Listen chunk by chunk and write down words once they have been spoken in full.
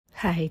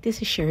Hi,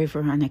 this is Sherry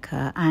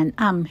Veronica, and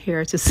I'm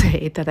here to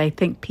say that I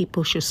think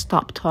people should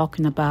stop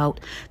talking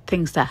about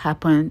things that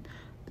happened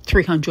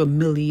 300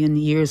 million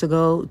years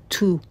ago,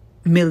 2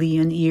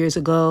 million years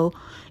ago,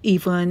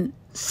 even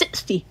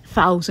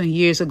 60,000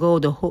 years ago,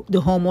 the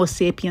Homo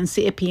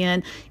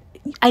sapien.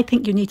 I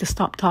think you need to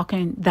stop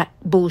talking that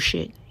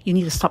bullshit. You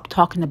need to stop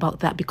talking about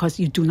that because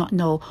you do not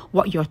know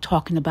what you're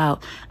talking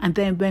about. And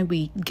then when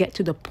we get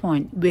to the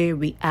point where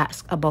we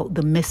ask about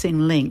the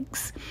missing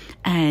links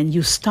and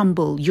you're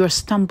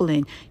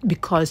stumbling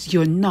because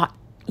you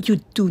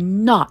do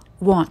not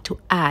want to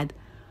add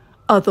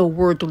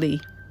otherworldly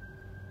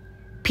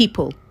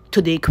people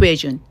to the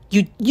equation.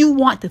 You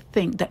want to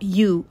think that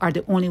you are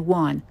the only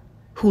one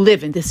who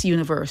live in this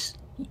universe.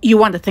 You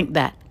want to think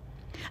that.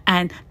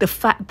 And the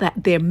fact that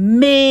there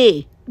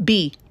may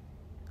be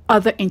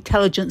other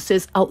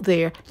intelligences out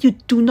there, you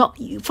do not,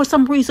 for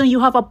some reason, you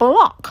have a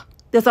block.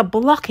 There's a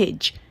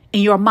blockage in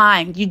your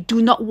mind. You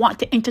do not want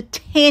to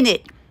entertain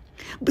it.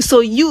 So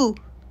you'd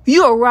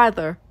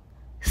rather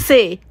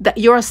say that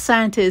your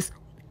scientists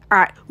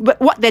are,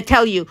 what they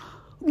tell you,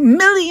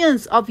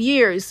 millions of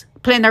years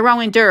playing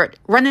around in dirt,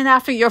 running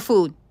after your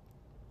food.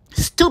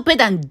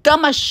 Stupid and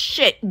dumb as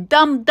shit.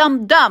 Dumber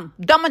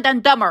than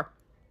dumber.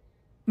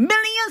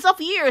 Millions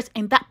of years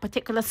in that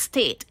particular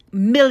state.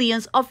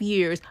 Millions of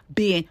years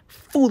being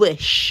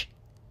foolish.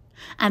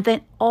 And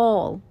then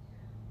all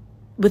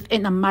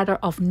within a matter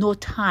of no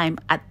time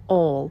at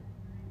all.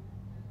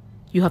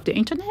 You have the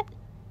internet.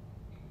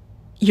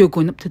 You're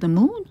going up to the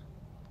moon.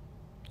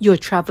 You're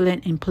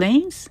traveling in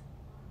planes,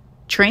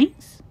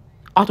 trains,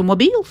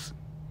 automobiles.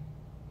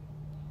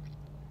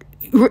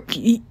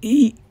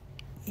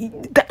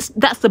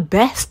 That's the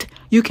best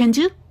you can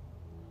do.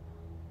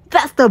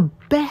 That's the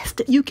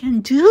best you can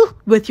do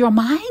with your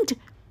mind.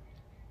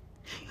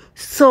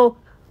 So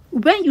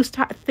when you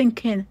start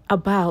thinking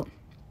about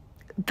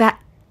that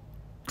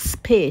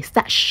space,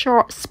 that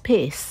short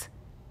space,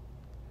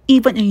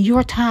 even in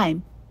your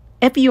time,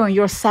 if you're in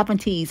your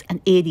 70s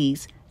and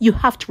 80s, you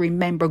have to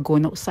remember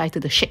going outside to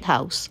the shit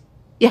house.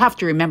 You have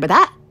to remember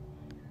that.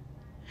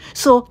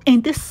 So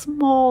in this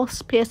small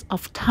space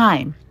of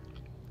time,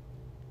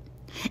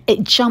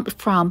 it jumped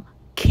from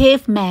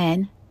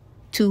caveman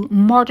to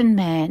modern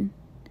man.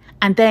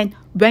 And then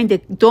when they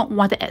don't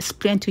want to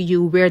explain to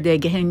you where they're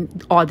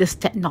getting all this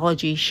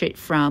technology shit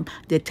from,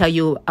 they tell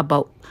you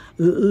about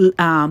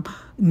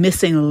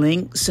missing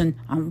links and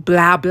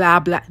blah, blah,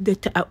 blah.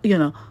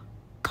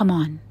 Come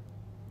on.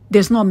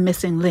 There's no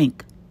missing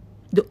link.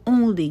 The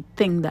only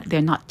thing that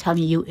they're not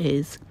telling you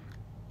is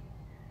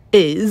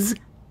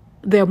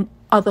there are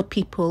other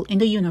people in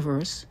the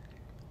universe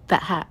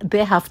that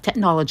they have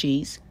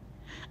technologies,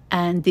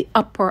 and the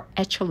upper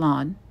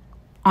echelon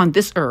on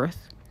this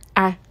earth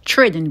are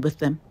trading with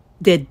them.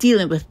 They're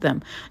dealing with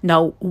them.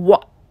 Now,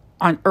 what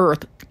on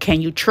earth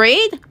can you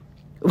trade?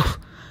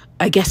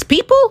 I guess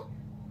people.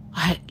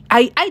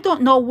 I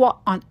don't know what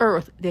on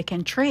earth they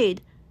can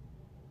trade.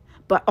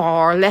 But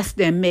or less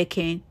they're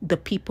making the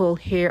people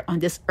here on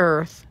this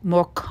earth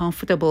more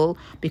comfortable,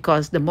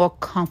 because the more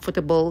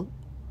comfortable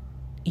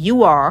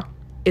you are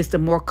is the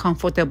more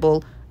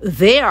comfortable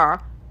they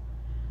are.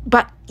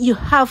 But you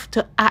have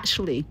to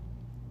actually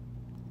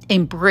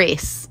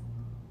embrace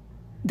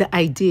the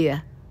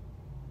idea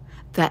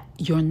that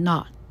you're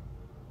not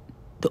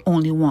the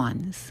only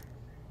ones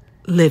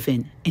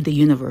living in the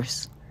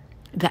universe,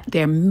 that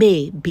there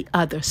may be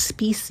other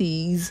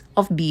species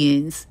of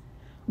beings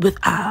with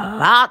a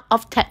lot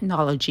of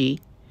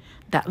technology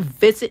that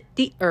visit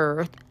the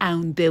earth,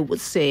 and they would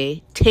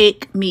say,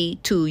 take me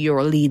to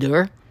your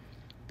leader.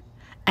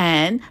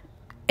 And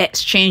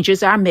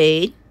exchanges are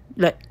made,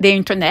 like the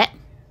internet,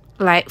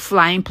 like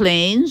flying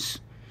planes,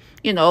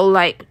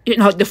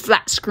 the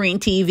flat screen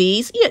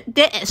TVs. Yeah,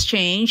 they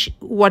exchange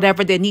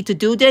whatever they need to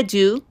do, they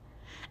do.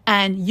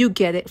 And you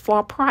get it for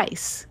a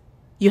price.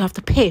 You have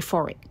to pay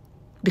for it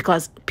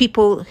because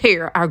people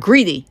here are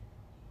greedy.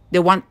 They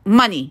want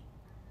money.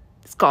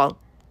 It's called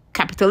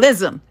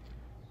capitalism.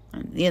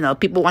 And,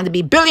 people want to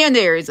be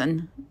billionaires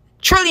and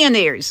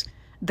trillionaires.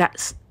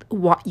 That's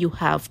what you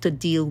have to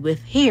deal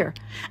with here.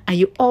 And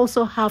you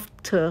also have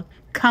to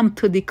come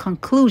to the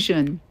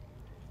conclusion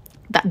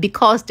that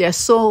because there's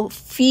so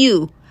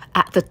few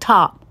at the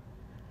top,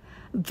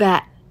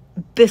 that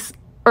this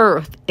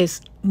earth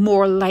is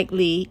more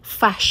likely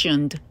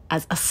fashioned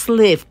as a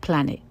slave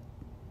planet.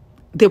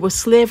 There was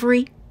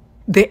slavery.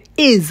 There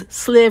is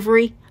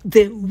slavery.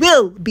 There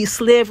will be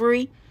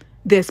slavery.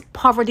 There's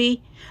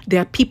poverty.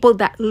 There are people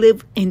that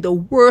live in the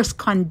worst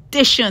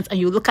conditions, and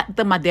you look at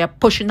them and they're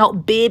pushing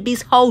out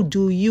babies. How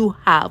do you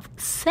have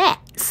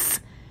sex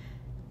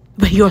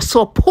when you're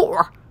so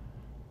poor?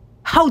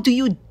 How do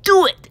you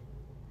do it?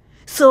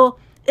 So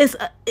it's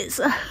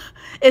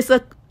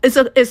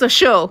a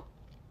show.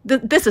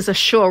 This is a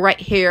show right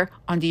here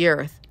on the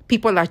earth.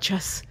 People are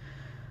just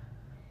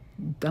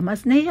dumb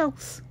as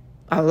nails.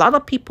 A lot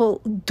of people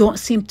don't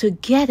seem to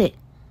get it.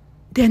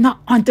 They're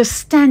not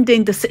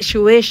understanding the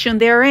situation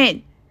they're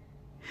in.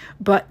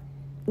 But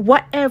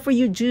whatever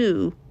you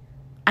do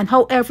and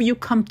however you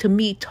come to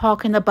me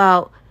talking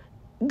about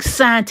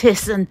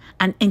scientists and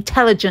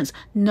intelligence.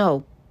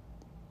 No,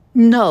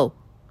 no.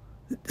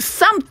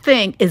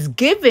 Something is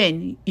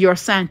giving your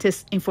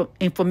scientists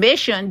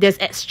information. There's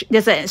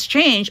an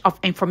exchange of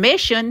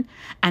information,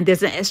 and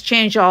there's an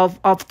exchange of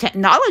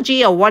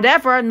technology or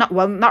whatever. Not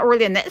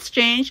really an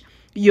exchange.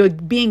 You're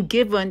being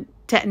given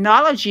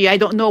technology. I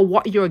don't know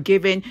what you're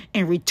giving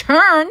in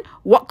return.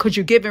 What could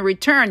you give in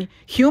return?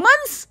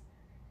 Humans?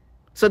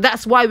 So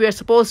that's why we're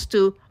supposed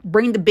to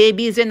bring the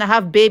babies in and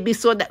have babies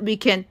so that we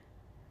can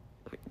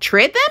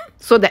trade them,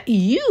 so that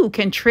you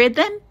can trade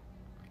them.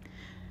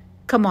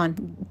 Come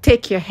on,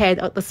 take your head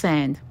out the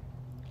sand.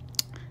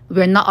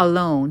 We're not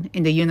alone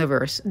in the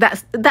universe.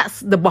 That's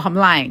the bottom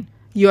line.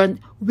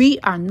 We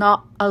are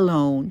not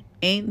alone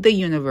in the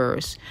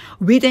universe.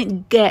 We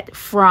didn't get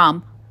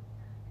from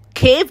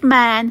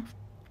caveman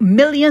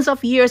millions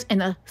of years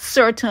in a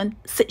certain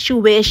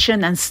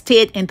situation and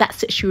stayed in that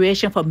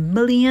situation for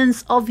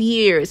millions of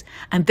years,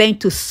 and then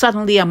to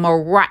suddenly and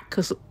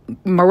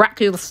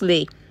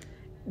miraculously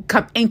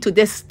come into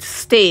this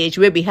stage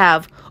where we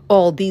have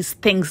all these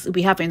things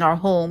we have in our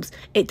homes.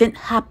 It didn't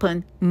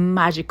happen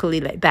magically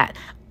like that.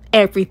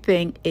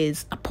 Everything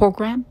is a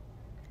program.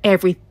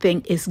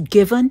 Everything is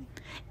given.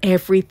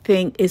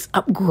 Everything is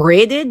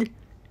upgraded.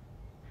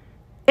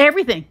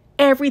 Everything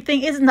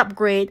is an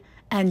upgrade,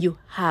 and you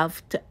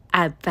have to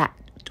add that.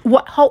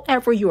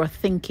 However you are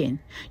thinking,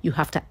 you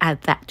have to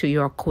add that to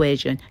your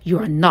equation. You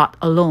are not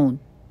alone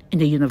in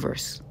the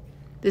universe.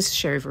 This is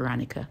Sherry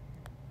Veronica.